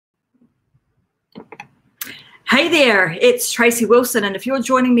Hey there, it's Tracy Wilson, and if you're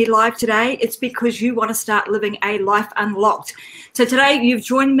joining me live today, it's because you want to start living a life unlocked. So today you've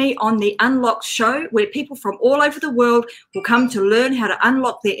joined me on the Unlocked show, where people from all over the world will come to learn how to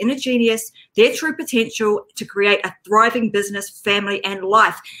unlock their inner genius, their true potential to create a thriving business, family, and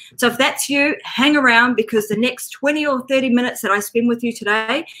life. So if that's you, hang around, because the next 20 or 30 minutes that I spend with you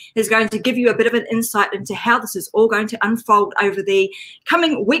today is going to give you a bit of an insight into how this is all going to unfold over the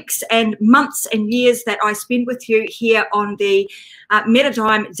coming weeks and months and years that I spend with you here on the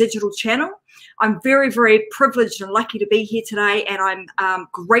Metadime digital channel. I'm very, very privileged and lucky to be here today, and I'm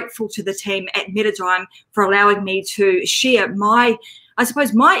grateful to the team at Metadime for allowing me to share my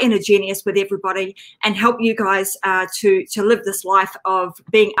inner genius with everybody and help you guys to live this life of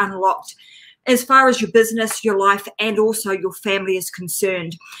being unlocked as far as your business, your life, and also your family is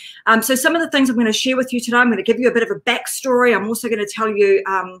concerned. So some of the things I'm going to share with you today, I'm going to give you a bit of a backstory. I'm also going to tell you,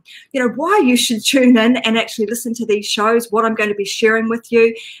 why you should tune in and actually listen to these shows, what I'm going to be sharing with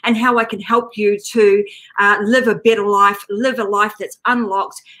you, and how I can help you to live a better life, live a life that's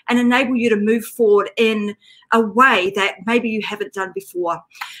unlocked, and enable you to move forward in a way that maybe you haven't done before.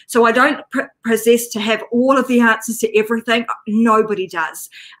 So I don't possess to have all of the answers to everything. Nobody does.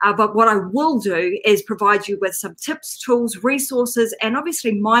 But what I will do is provide you with some tips, tools, resources, and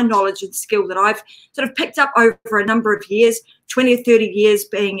obviously my knowledge and skill that I've sort of picked up over a number of years, 20 or 30 years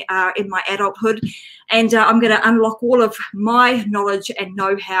being in my adulthood. And I'm going to unlock all of my knowledge and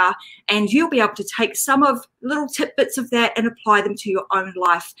know-how, and you'll be able to take some of little tidbits of that and apply them to your own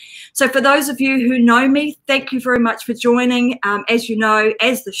life. So for those of you who know me, thank you very much for joining. As you know,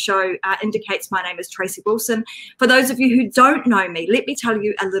 as the show indicates, my name is Tracy Wilson. For those of you who don't know me, let me tell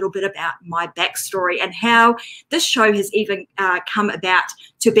you a little bit about my backstory and how this show has even come about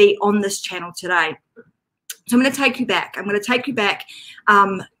to be on this channel today. So I'm going to take you back. I'm going to take you back,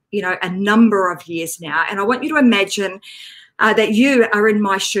 a number of years now. And I want you to imagine that you are in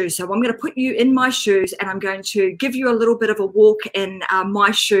my shoes. So I'm going to put you in my shoes, and I'm going to give you a little bit of a walk in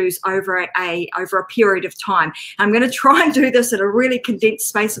my shoes over a period of time. I'm going to try and do this in a really condensed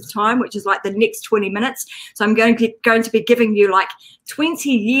space of time, which is like the next 20 minutes. So I'm going to be giving you like 20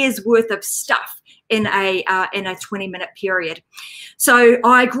 years worth of stuff in a 20-minute period. So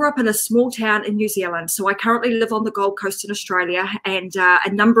I grew up in a small town in New Zealand. So I currently live on the Gold Coast in Australia, and a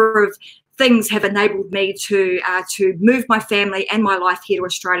number of things have enabled me to move my family and my life here to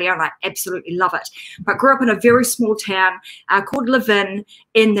Australia, and I absolutely love it. But grew up in a very small town called Levin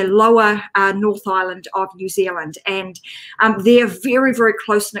in the lower North Island of New Zealand, and they're a very, very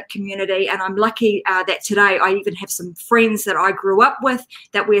close-knit community, and I'm lucky that today I even have some friends that I grew up with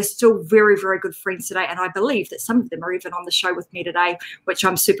that we are still very, very good friends today, and I believe that some of them are even on the show with me today, which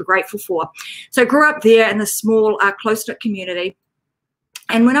I'm super grateful for. So grew up there in a small close-knit community.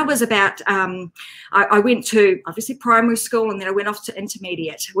 And when I was about, I went to obviously primary school, and then I went off to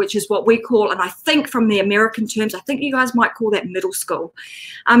intermediate, which is what we call, and I think from the American terms, I think you guys might call that middle school.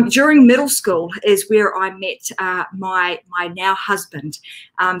 During middle school is where I met my now husband.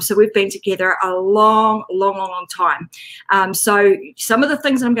 So we've been together a long, long, long, long time. So some of the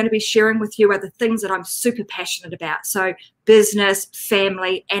things that I'm going to be sharing with you are the things that I'm super passionate about. So business,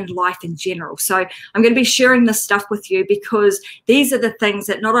 family, and life in general. So I'm going to be sharing this stuff with you because these are the things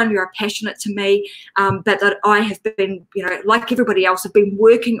that not only are passionate to me, but that I have been, like everybody else, have been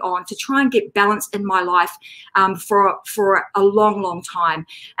working on to try and get balance in my life for a long, long time.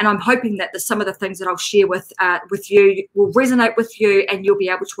 And I'm hoping that some of the things that I'll share with you will resonate with you, and you'll be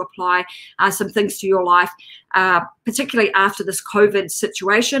able to apply some things to your life, particularly after this COVID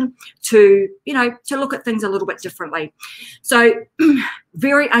situation, to look at things a little bit differently. So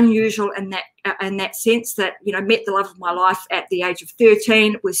very unusual in that sense that, met the love of my life at the age of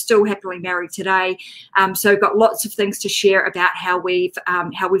 13. We're still happily married today. So got lots of things to share about how we've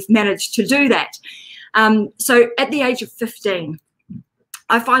managed to do that. So at the age of 15,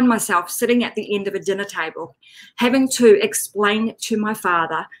 I find myself sitting at the end of a dinner table, having to explain to my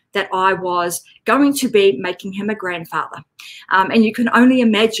father that I was going to be making him a grandfather. And you can only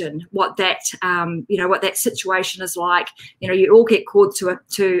imagine what that situation is like. You all get called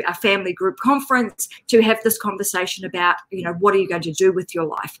to a family group conference to have this conversation about, what are you going to do with your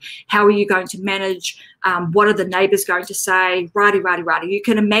life? How are you going to manage? What are the neighbors going to say? Righty. You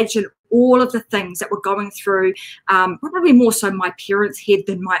can imagine all of the things that were going through, probably more so my parents' head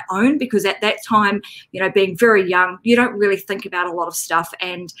than my own, because at that time, being very young, you don't really think about a lot of stuff,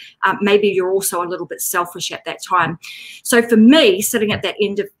 and maybe you're also a little bit selfish at that time. So for me, sitting at the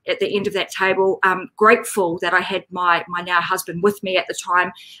end of that table, grateful that I had my now husband with me at the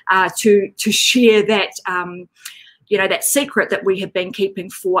time to share that. that secret that we had been keeping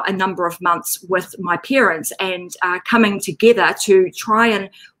for a number of months with my parents, and coming together to try and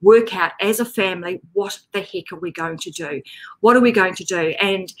work out as a family, what the heck are we going to do? What are we going to do?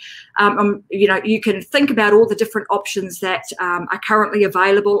 And, you can think about all the different options that are currently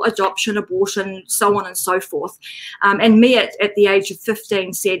available: adoption, abortion, so on and so forth. And me at the age of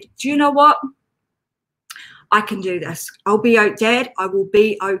 15 said, do you know what? I can do this. I'll be Dad. I will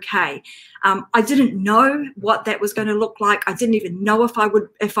be okay. I didn't know what that was going to look like. I didn't even know if I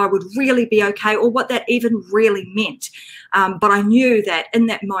would really be okay, or what that even really meant. But I knew that in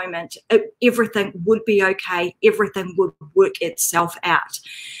that moment, everything would be okay. Everything would work itself out.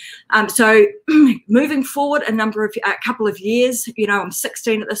 So moving forward a couple of years, I'm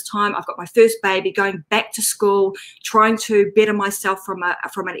 16 at this time. I've got my first baby, going back to school, trying to better myself from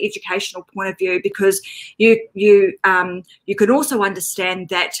an educational point of view, because you can also understand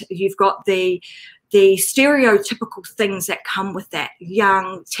that you've got the stereotypical things that come with that: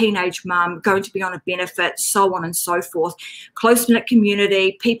 young teenage mum, going to be on a benefit, so on and so forth, close-knit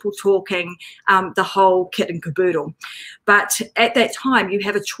community, people talking, the whole kit and caboodle. But at that time, you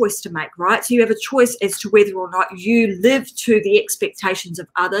have a choice to make, right? So you have a choice as to whether or not you live to the expectations of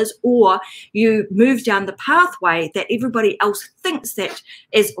others, or you move down the pathway that everybody else thinks that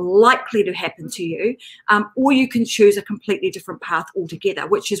is likely to happen to you, or you can choose a completely different path altogether,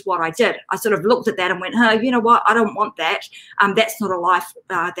 which is what I did. I sort of looked at that and went, you know what? I don't want that. That's not a life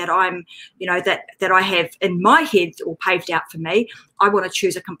that I'm, that I have in my head or paved out for me. I want to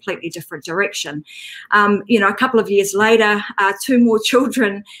choose a completely different direction. A couple of years later, 2 more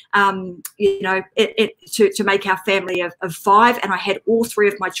children, to make our family of 5, and I had all 3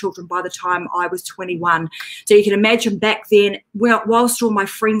 of my children by the time I was 21. So you can imagine back then, whilst all my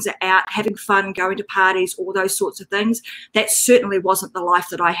friends are out having fun, going to parties, all those sorts of things, that certainly wasn't the life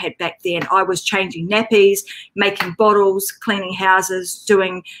that I had back then. I was changing nappies, making bottles, cleaning houses,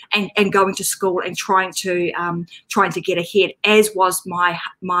 doing and going to school and trying to get ahead, as was my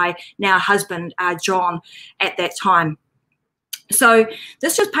now husband John at that time. So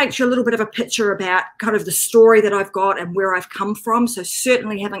this just paints you a little bit of a picture about kind of the story that I've got and where I've come from. So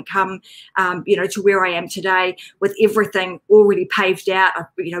certainly haven't come, to where I am today with everything already paved out.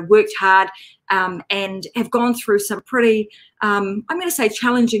 I've, worked hard and have gone through some pretty, I'm going to say,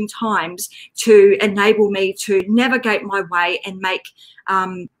 challenging times to enable me to navigate my way and make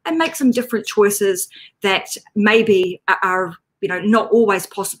some different choices that maybe are, not always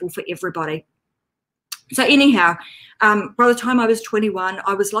possible for everybody. So anyhow, by the time I was 21,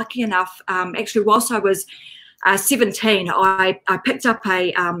 I was lucky enough, actually, whilst I was 17, I picked up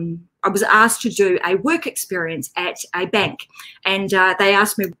I was asked to do a work experience at a bank, and they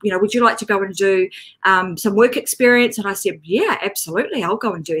asked me, would you like to go and do some work experience? And I said, yeah, absolutely, I'll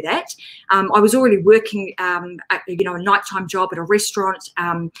go and do that. I was already working, a nighttime job at a restaurant,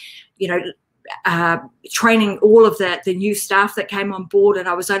 training all of the new staff that came on board, and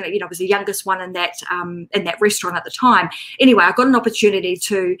I was only, I was the youngest one in that restaurant at the time. Anyway, I got an opportunity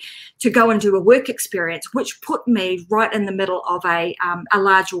to go and do a work experience, which put me right in the middle of a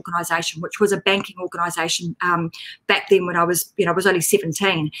large organisation, which was a banking organisation back then when I was, I was only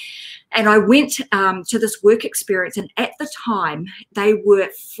 17. And I went to this work experience, and at the time they were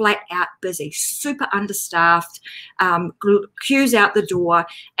flat out busy, super understaffed, queues out the door,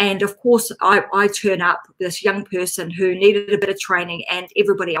 and of course I turn up, this young person who needed a bit of training, and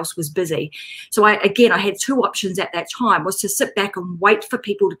everybody else was busy. So I had 2 options at that time: was to sit back and wait for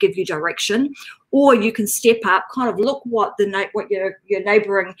people to give you direction, or you can step up, kind of look what your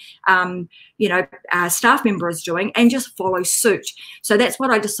neighbouring staff member is doing, and just follow suit. So that's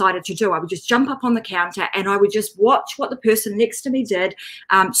what I decided to do. I would just jump up on the counter and I would just watch what the person next to me did,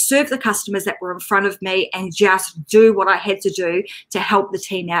 serve the customers that were in front of me, and just do what I had to do to help the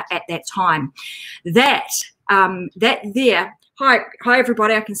team out at that time. Hi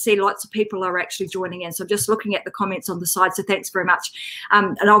everybody, I can see lots of people are actually joining in, so I'm just looking at the comments on the side, so thanks very much,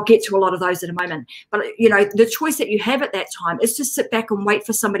 and I'll get to a lot of those in a moment. But the choice that you have at that time is to sit back and wait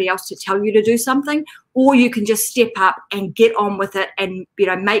for somebody else to tell you to do something, or you can just step up and get on with it, and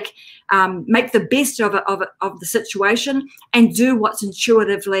make the best of the situation, and do what's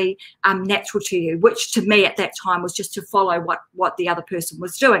intuitively natural to you, which to me at that time was just to follow what the other person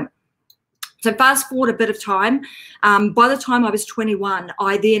was doing. So fast forward a bit of time, by the time I was 21,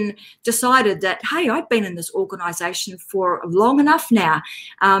 I then decided that, hey, I've been in this organisation for long enough now,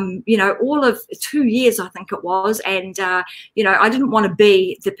 all of 2 years, I think it was, and, I didn't want to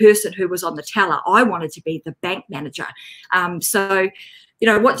be the person who was on the teller. I wanted to be the bank manager. So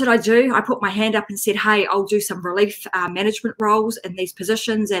what did I do? I put my hand up and said, hey, I'll do some relief management roles in these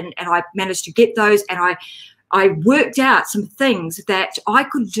positions, and I managed to get those, and I worked out some things that I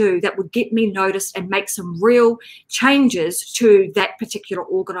could do that would get me noticed and make some real changes to that particular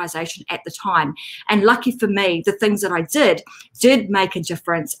organization at the time. And lucky for me, the things that I did make a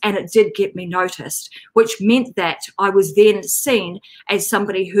difference, and it did get me noticed, which meant that I was then seen as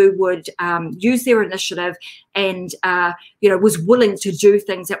somebody who would use their initiative and was willing to do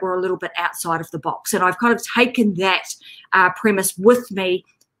things that were a little bit outside of the box. And I've kind of taken that premise with me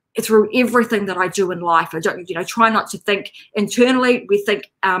through everything that I do in life. I don't, try not to think internally. We think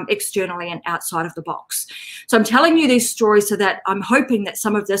externally and outside of the box. So I'm telling you these stories so that I'm hoping that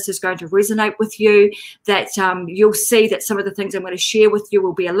some of this is going to resonate with you, that you'll see that some of the things I'm going to share with you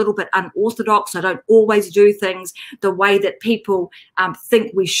will be a little bit unorthodox. I don't always do things the way that people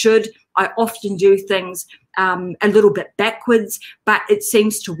think we should. I often do things a little bit backwards, but it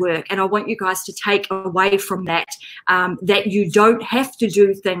seems to work. And I want you guys to take away from that, that you don't have to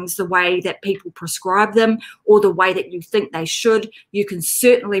do things the way that people prescribe them or the way that you think they should. You can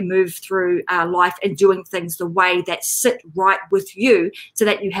certainly move through life and doing things the way that sit right with you, so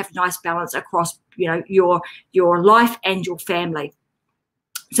that you have nice balance across, your life and your family.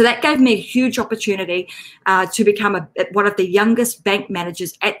 So that gave me a huge opportunity to become one of the youngest bank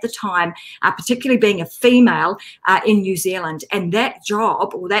managers at the time, particularly being a female in New Zealand. And that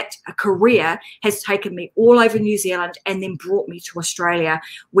job, or that career, has taken me all over New Zealand and then brought me to Australia,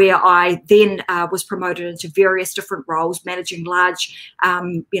 where I then was promoted into various different roles, managing large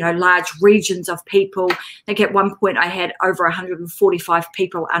regions of people. I think at one point I had over 145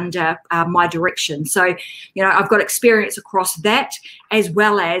 people under my direction. So, I've got experience across that, as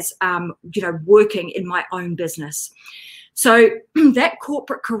well as working in my own business. So that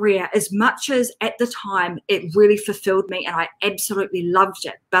corporate career, as much as at the time it really fulfilled me and I absolutely loved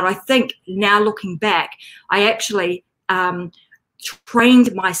it, but I think now looking back, I actually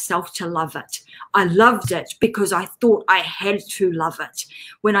trained myself to love it. I loved it because I thought I had to love it.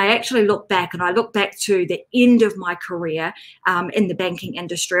 When I actually look back, and I look back to the end of my career in the banking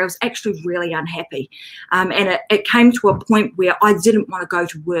industry, I was actually really unhappy. And it came to a point where I didn't want to go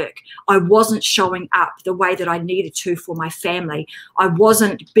to work. I wasn't showing up the way that I needed to for my family. I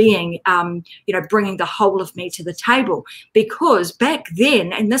wasn't being, bringing the whole of me to the table, because back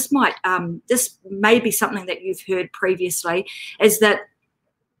then, and this may be something that you've heard previously, is that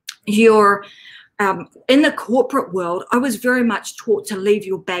in the corporate world, I was very much taught to leave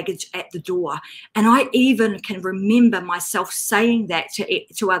your baggage at the door. And I even can remember myself saying that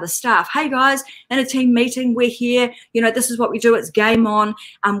to other staff. Hey guys, in a team meeting, we're here, this is what we do, it's game on.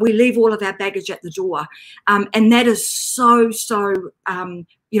 We leave all of our baggage at the door. And that is so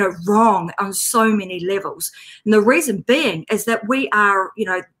wrong on so many levels. And the reason being is that we are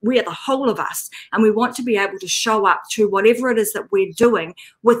the whole of us, and we want to be able to show up to whatever it is that we're doing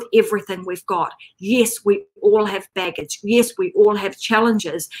with everything we've got. Yes, we all have baggage. Yes, we all have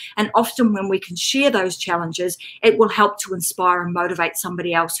challenges. And often when we can share those challenges, it will help to inspire and motivate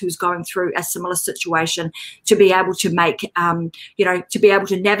somebody else who's going through a similar situation to be able to make, to be able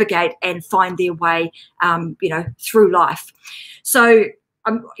to navigate and find their way, through life. So,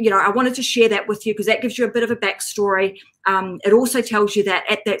 I wanted to share that with you because that gives you a bit of a backstory. It also tells you that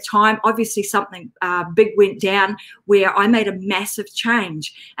at that time, obviously something big went down where I made a massive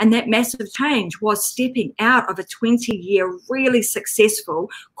change. And that massive change was stepping out of a 20-year really successful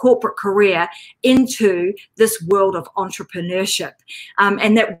corporate career into this world of entrepreneurship.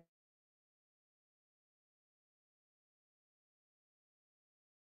 And that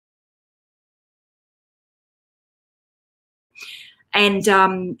And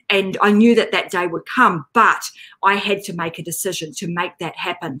I knew that day would come, but I had to make a decision to make that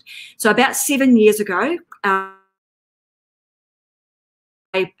happen. So about 7 years ago, part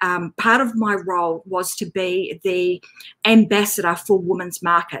of my role was to be the ambassador for women's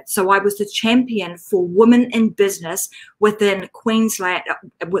market. So I was the champion for women in business within Queensland,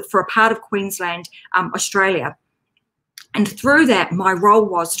 for a part of Queensland, Australia. And through that, my role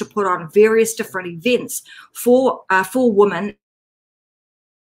was to put on various different events for women.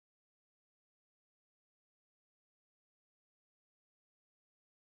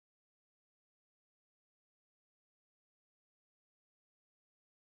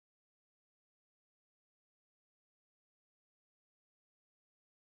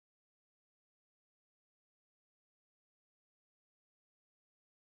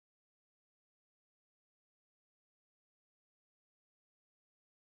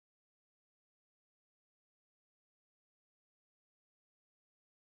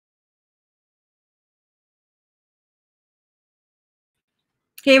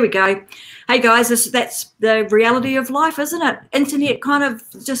 Here we go. Hey guys, that's the reality of life, isn't it? Internet kind of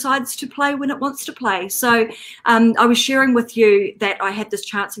decides to play when it wants to play. So I was sharing with you that I had this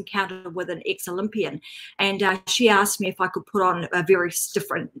chance encounter with an ex-Olympian, and she asked me if I could put on various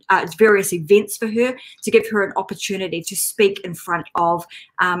events for her to give her an opportunity to speak in front of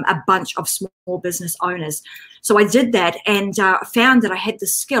a bunch of small business owners. So I did that and found that I had the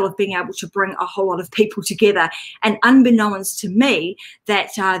skill of being able to bring a whole lot of people together. And unbeknownst to me,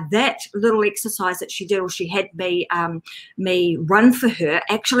 that that little exercise that she did, or she had me run for her,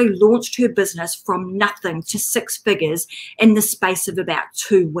 actually launched her business from nothing to 6 figures in the space of about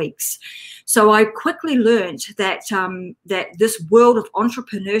 2 weeks. So I quickly learned that that this world of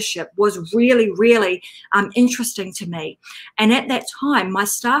entrepreneurship was really, really interesting to me. And at that time, my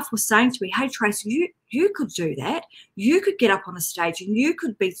staff was saying to me, "Hey, Tracy, you could do that. You could get up on a stage and you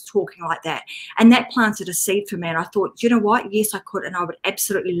could be talking like that." And that planted a seed for me. And I thought, you know what? Yes, I could. And I would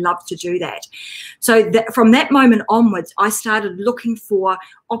absolutely love to do that. So from that moment onwards, I started looking for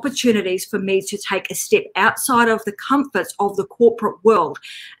opportunities for me to take a step outside of the comforts of the corporate world.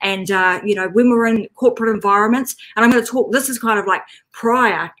 And, you know, when we're in corporate environments, and I'm going to talk, this is kind of like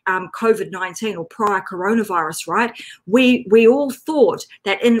prior COVID-19 or prior coronavirus, right? We all thought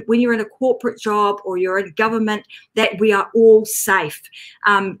that when you're in a corporate job or you're in government, that we are all safe.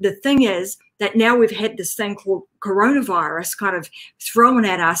 The thing is that now we've had this thing called coronavirus kind of thrown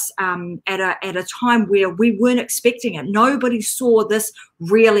at us at a time where we weren't expecting it. Nobody saw this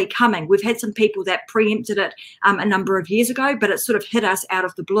really coming. We've had some people that preempted it a number of years ago, but it sort of hit us out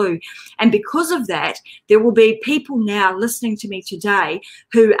of the blue. And because of that, there will be people now listening to me today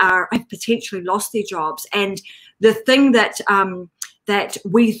who have potentially lost their jobs. And the thing that that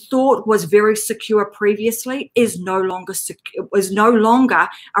we thought was very secure previously is no longer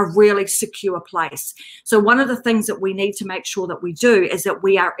a really secure place. So one of the things that we need to make sure that we do is that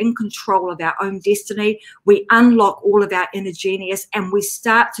we are in control of our own destiny. We unlock all of our inner genius and we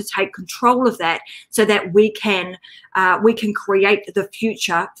start to take control of that so that we can create the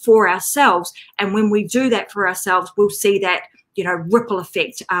future for ourselves. And when we do that for ourselves, we'll see that, you know, ripple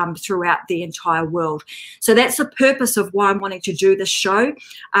effect throughout the entire world. So that's the purpose of why I'm wanting to do this show.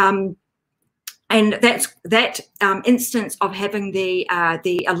 And that's that instance of having the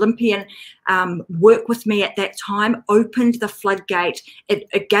Olympian work with me at that time opened the floodgate.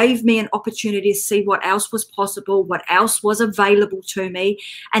 It gave me an opportunity to see what else was possible, what else was available to me.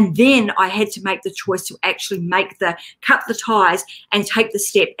 And then I had to make the choice to actually cut the ties and take the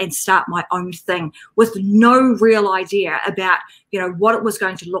step and start my own thing with no real idea about, you know, what it was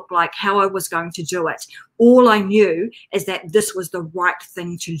going to look like, how I was going to do it. All I knew is that this was the right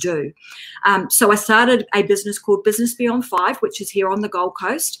thing to do. So I started a business called Business Beyond 5, which is here on the Gold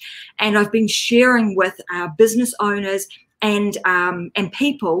Coast. And I've been sharing with business owners and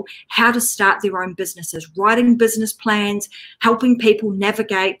people how to start their own businesses, writing business plans, helping people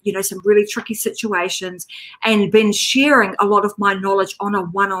navigate, you know, some really tricky situations, and been sharing a lot of my knowledge on a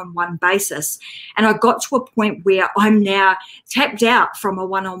one-on-one basis. And I got to a point where I'm now tapped out from a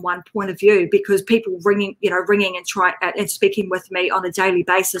one-on-one point of view because people ringing and speaking with me on a daily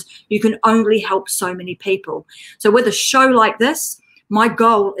basis. You can only help so many people. So with a show like this, my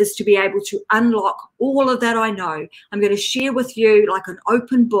goal is to be able to unlock all of that I know. I'm going to share with you, like an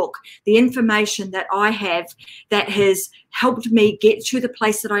open book, the information that I have that has helped me get to the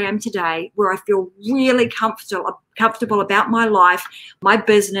place that I am today, where I feel really comfortable about my life, my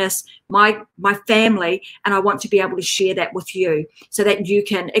business, my family, and I want to be able to share that with you so that you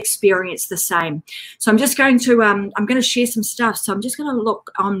can experience the same. So I'm just going to I'm going to share some stuff. So I'm just going to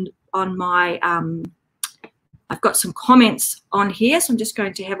look on my I've got some comments on here, so I'm just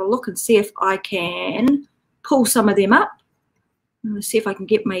going to have a look and see if I can pull some of them up. Let's see if I can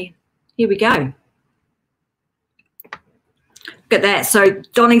get here we go. Look at that. So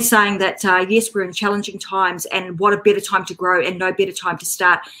Donnie's saying that, yes, we're in challenging times, and what a better time to grow and no better time to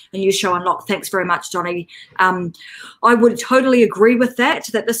start a new show Unlock. Thanks very much, Donnie. I would totally agree with that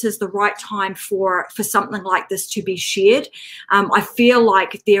this is the right time for something like this to be shared. I feel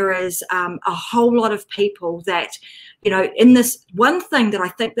like there is a whole lot of people that, you know, in this one thing that I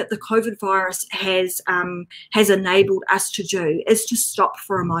think that the COVID virus has enabled us to do is to stop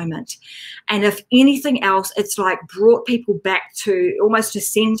for a moment. And if anything else, it's like brought people back to almost a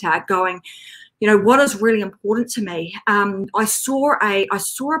center going, you know, what is really important to me. I saw a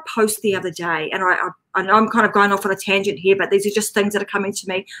post the other day, and I know I'm kind of going off on a tangent here, but these are just things that are coming to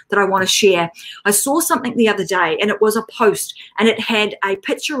me that I want to share. I saw something the other day, and it was a post, and it had a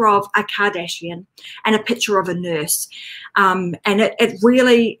picture of a Kardashian and a picture of a nurse. And it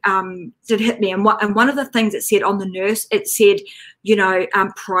really did hit me. And one of the things it said on the nurse, it said, you know,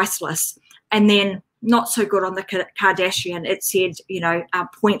 priceless. And then not so good on the Kardashian, it said, you know,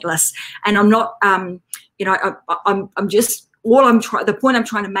 pointless. And I'm not, you know, I'm just, the point I'm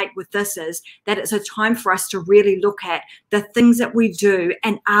trying to make with this is that it's a time for us to really look at the things that we do,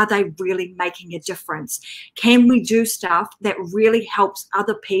 and are they really making a difference? Can we do stuff that really helps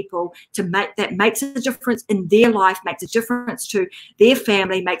other people that makes a difference in their life, makes a difference to their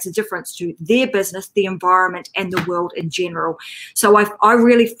family, makes a difference to their business, the environment, and the world in general? So I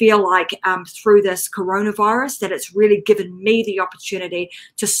really feel like through this coronavirus that it's really given me the opportunity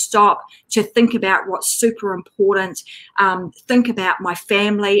to stop, to think about what's super important, think about my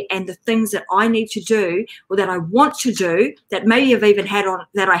family and the things that I need to do, or that I want to do, that maybe I've even had on,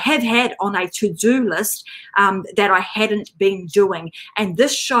 that I have had on a to-do list that I hadn't been doing. And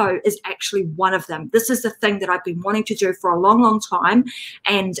this show is actually one of them. This is the thing that I've been wanting to do for a long, long time.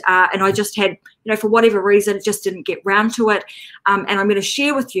 And I just had, you know, for whatever reason, it just didn't get round to it. And I'm going to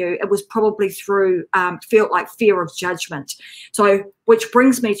share with you, it was probably through fear of judgment. So, which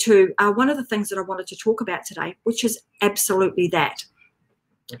brings me to one of the things that I wanted to talk about today, which is absolutely that.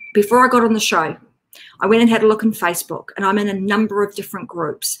 Before I got on the show, I went and had a look on Facebook, and I'm in a number of different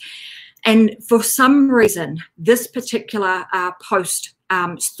groups. And for some reason, this particular post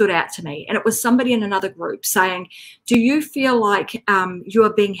stood out to me. And it was somebody in another group saying, do you feel like you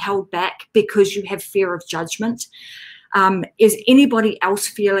are being held back because you have fear of judgment? Is anybody else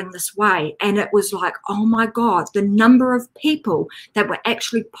feeling this way? And it was like, oh my God, the number of people that were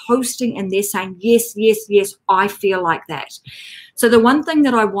actually posting, and they're saying, yes, yes, yes, I feel like that. So the one thing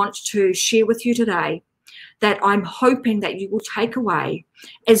that I want to share with you today, that I'm hoping that you will take away,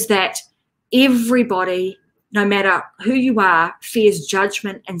 is that everybody, no matter who you are, fears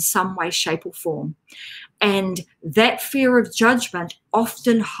judgment in some way, shape, or form. And that fear of judgment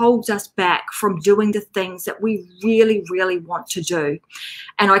often holds us back from doing the things that we really, really want to do.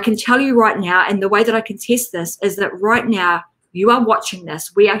 And I can tell you right now, and the way that I can test this is that right now, you are watching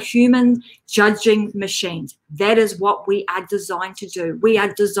this. We are human judging machines. That is what we are designed to do. We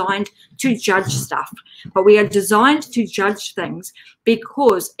are designed to judge stuff, but we are designed to judge things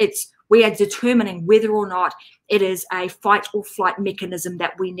because we are determining whether or not it is a fight or flight mechanism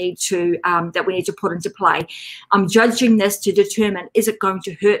that we need to put into play. I'm judging this to determine, is it going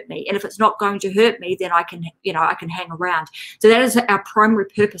to hurt me? And if it's not going to hurt me, then I can hang around. So that is our primary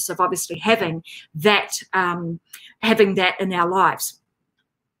purpose of obviously having that in our lives.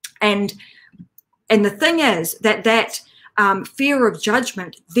 And the thing is that fear of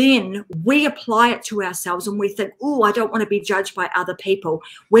judgment, then we apply it to ourselves and we think, oh, I don't want to be judged by other people,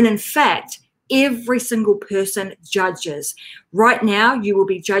 when in fact, every single person judges. Right now, you will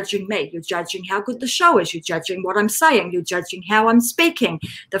be judging me. You're judging how good the show is. You're judging what I'm saying. You're judging how I'm speaking.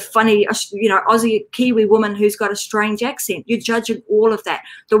 The funny, you know, Aussie Kiwi woman who's got a strange accent. You're judging all of that.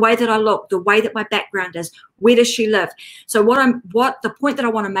 The way that I look, the way that my background is, where does she live? So the point that I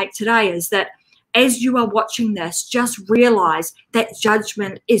want to make today is that as you are watching this, just realize that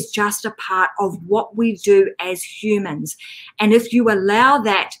judgment is just a part of what we do as humans. And if you allow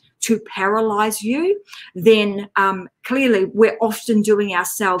that to paralyze you, then clearly we're often doing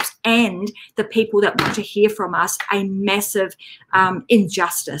ourselves and the people that want to hear from us a massive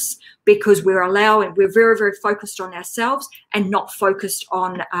injustice, because we're very, very focused on ourselves and not focused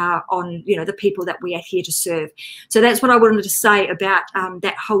on the people that we are here to serve. So that's what I wanted to say about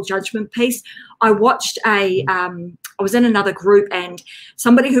that whole judgment piece. I watched I was in another group, and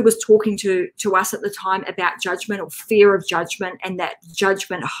somebody who was talking to us at the time about judgment or fear of judgment, and that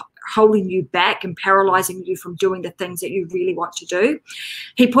judgment holding you back and paralyzing you from doing the things that you really want to do.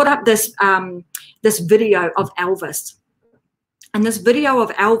 He put up this video of Elvis. And this video of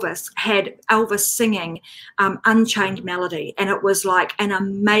Elvis had Elvis singing Unchained Melody, and it was like an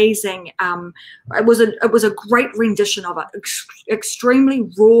amazing, it was a great rendition of it, extremely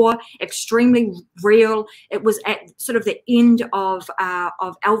raw, extremely real. It was at sort of the end of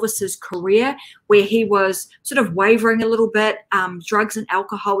Elvis's career, where he was sort of wavering a little bit. Drugs and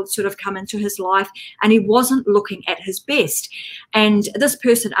alcohol had sort of come into his life, and he wasn't looking at his best. And this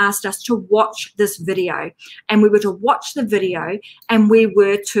person asked us to watch this video, and we were to watch the video, and we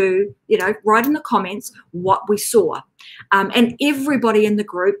were to, write in the comments what we saw. And everybody in the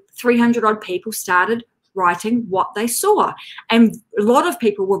group, 300 odd people, started writing what they saw. And a lot of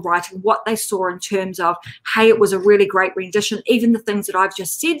people were writing what they saw in terms of, hey, it was a really great rendition. Even the things that I've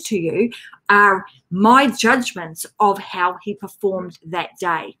just said to you are my judgments of how he performed that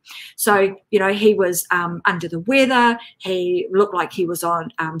day. So, you know, he was under the weather. He looked like he was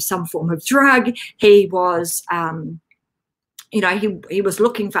on some form of drug. He was, you know, he was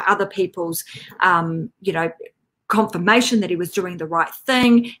looking for other people's, you know, confirmation that he was doing the right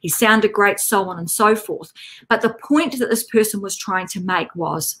thing. He sounded great, so on and so forth. But the point that this person was trying to make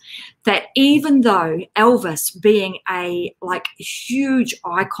was that even though Elvis, being a huge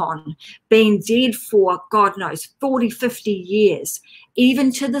icon, being dead for God knows 40, 50 years,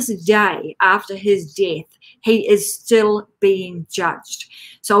 even to this day after his death, he is still being judged.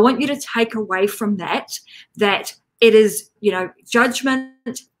 So I want you to take away from that it is, you know,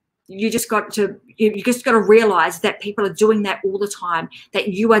 judgment. You just got to realize that people are doing that all the time, that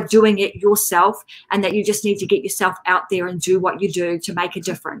you are doing it yourself, and that you just need to get yourself out there and do what you do to make a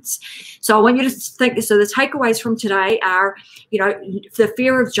difference. So I want you to think, so the takeaways from today are, you know, the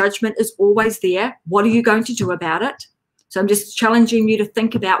fear of judgment is always there. What are you going to do about it? So I'm just challenging you to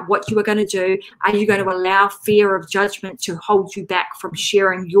think about what you are going to do. Are you going to allow fear of judgment to hold you back from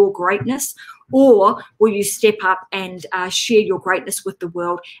sharing your greatness? Or will you step up and share your greatness with the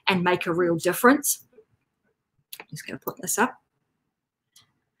world and make a real difference? I'm just going to put this up.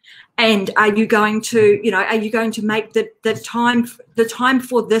 And are you going to, you know, are you going to make the time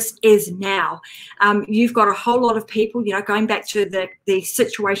for this is now? You've got a whole lot of people, you know, going back to the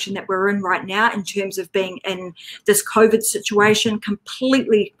situation that we're in right now in terms of being in this COVID situation,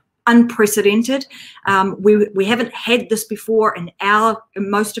 completely unprecedented. We haven't had this before in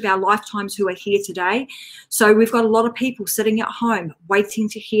most of our lifetimes who are here today. So we've got a lot of people sitting at home waiting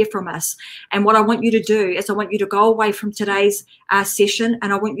to hear from us. And what I want you to do is I want you to go away from today's session,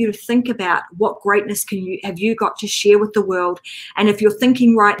 and I want you to think about what greatness have you got to share with the world. And if you're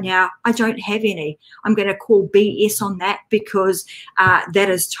thinking right now, I don't have any, I'm going to call BS on that, because that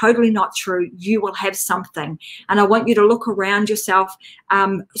is totally not true. You will have something. And I want you to look around yourself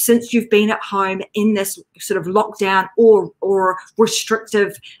since you've been at home in this sort of lockdown or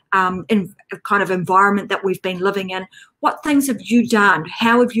restrictive kind of environment that we've been living in. What things have you done?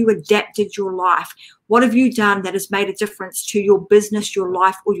 How have you adapted your life? What have you done that has made a difference to your business, your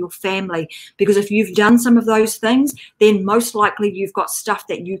life, or your family? Because if you've done some of those things, then most likely you've got stuff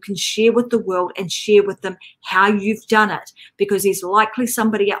that you can share with the world and share with them how you've done it. Because there's likely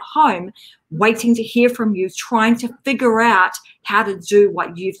somebody at home waiting to hear from you, trying to figure out how to do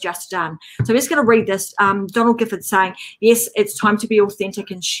what you've just done. So I'm just going to read this. Donald Gifford saying, yes, it's time to be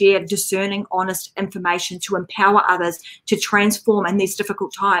authentic and share discerning, honest information to empower others to transform in these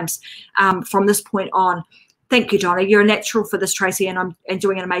difficult times from this point on. Thank you, Donna. You're a natural for this, Tracy, and I'm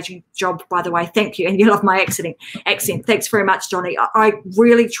doing an amazing job, by the way. Thank you. And you love my accent. Thanks very much, Donnie. I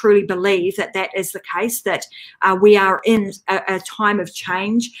really, truly believe that that is the case, that we are in a time of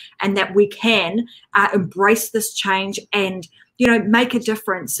change, and that we can embrace this change and, you know, make a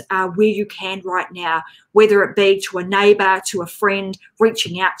difference where you can right now, whether it be to a neighbor, to a friend,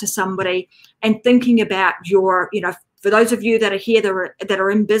 reaching out to somebody and thinking about your, you know, for those of you that are here that are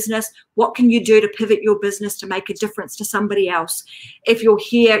in business, what can you do to pivot your business to make a difference to somebody else? If you're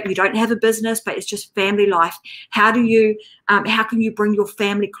here, you don't have a business, but it's just family life. How can you bring your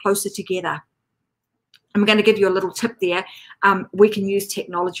family closer together? I'm going to give you a little tip there. We can use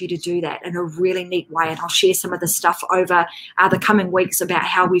technology to do that in a really neat way, and I'll share some of the stuff over the coming weeks about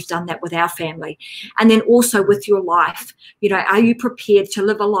how we've done that with our family. And then also with your life, you know, are you prepared to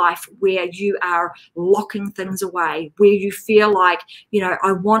live a life where you are locking things away, where you feel like, you know,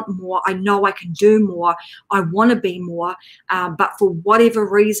 I want more, I know I can do more, I want to be more, but for whatever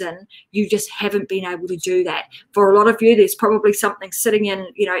reason, you just haven't been able to do that. For a lot of you, there's probably something sitting in,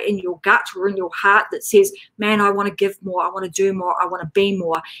 you know, in your gut or in your heart that says, man, I want to give more, I want to do more, I want to be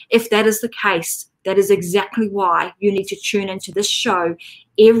more. If that is the case, that is exactly why you need to tune into this show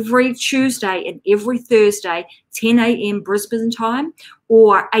every Tuesday and every Thursday, 10 a.m. Brisbane time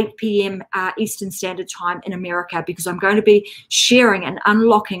or 8 p.m. Eastern Standard Time in America, because I'm going to be sharing and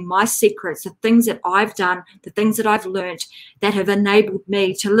unlocking my secrets, the things that I've done, the things that I've learned that have enabled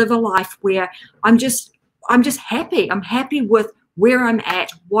me to live a life where I'm just happy. I'm happy with where I'm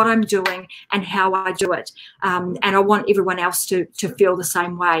at, what I'm doing, and how I do it. And I want everyone else to feel the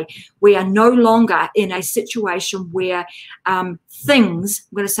same way. We are no longer in a situation where things,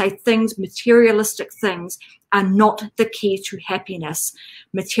 I'm going to say things, materialistic things, are not the key to happiness.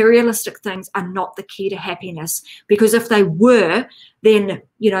 Materialistic things are not the key to happiness, because if they were, then,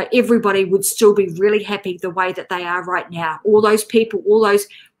 you know, everybody would still be really happy the way that they are right now. All those people, all those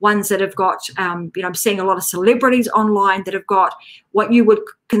ones that have got, I'm seeing a lot of celebrities online that have got what you would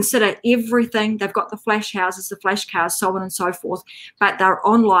consider everything. They've got the flash houses, the flash cars, so on and so forth, but they're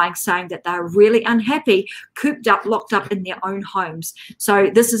online saying that they're really unhappy, cooped up, locked up in their own homes. So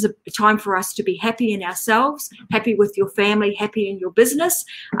this is a time for us to be happy in ourselves, happy with your family, happy in your business,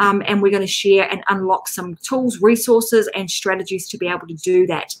 and we're going to share and unlock some tools, resources, and strategies to be able to do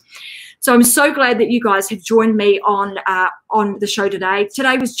that. So I'm so glad that you guys have joined me on the show today.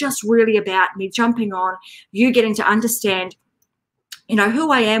 Today was just really about me jumping on, you getting to understand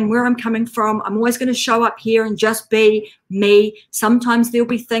who I am, where I'm coming from. I'm always going to show up here and just be me. Sometimes there'll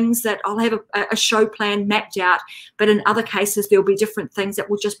be things that I'll have a show plan mapped out, but in other cases, there'll be different things that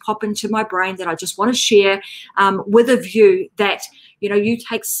will just pop into my brain that I just want to share with a view that, you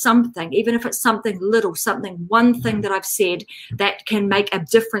take something, even if it's something little, one thing that I've said that can make a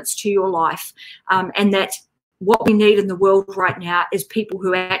difference to your life, and that what we need in the world right now is people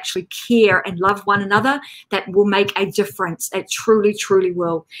who actually care and love one another. That will make a difference. It truly, truly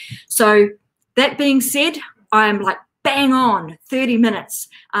will. So that being said, I'm like bang on 30 minutes.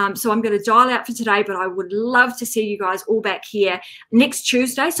 So I'm going to dial out for today, but I would love to see you guys all back here next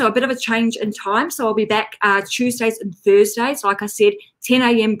Tuesday. So a bit of a change in time. So I'll be back Tuesdays and Thursdays. Like I said, 10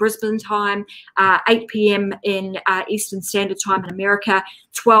 a.m. Brisbane time, 8 p.m. in Eastern Standard Time in America,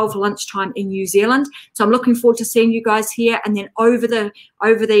 12 lunchtime in New Zealand. So I'm looking forward to seeing you guys here. And then over the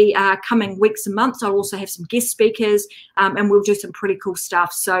coming weeks and months, I'll also have some guest speakers, and we'll do some pretty cool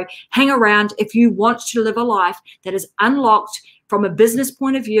stuff. So hang around if you want to live a life that is unlocked from a business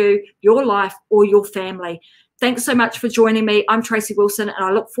point of view, your life or your family. Thanks so much for joining me. I'm Tracy Wilson, and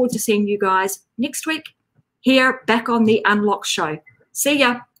I look forward to seeing you guys next week here back on the Unlock Show. See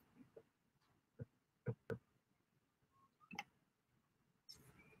ya.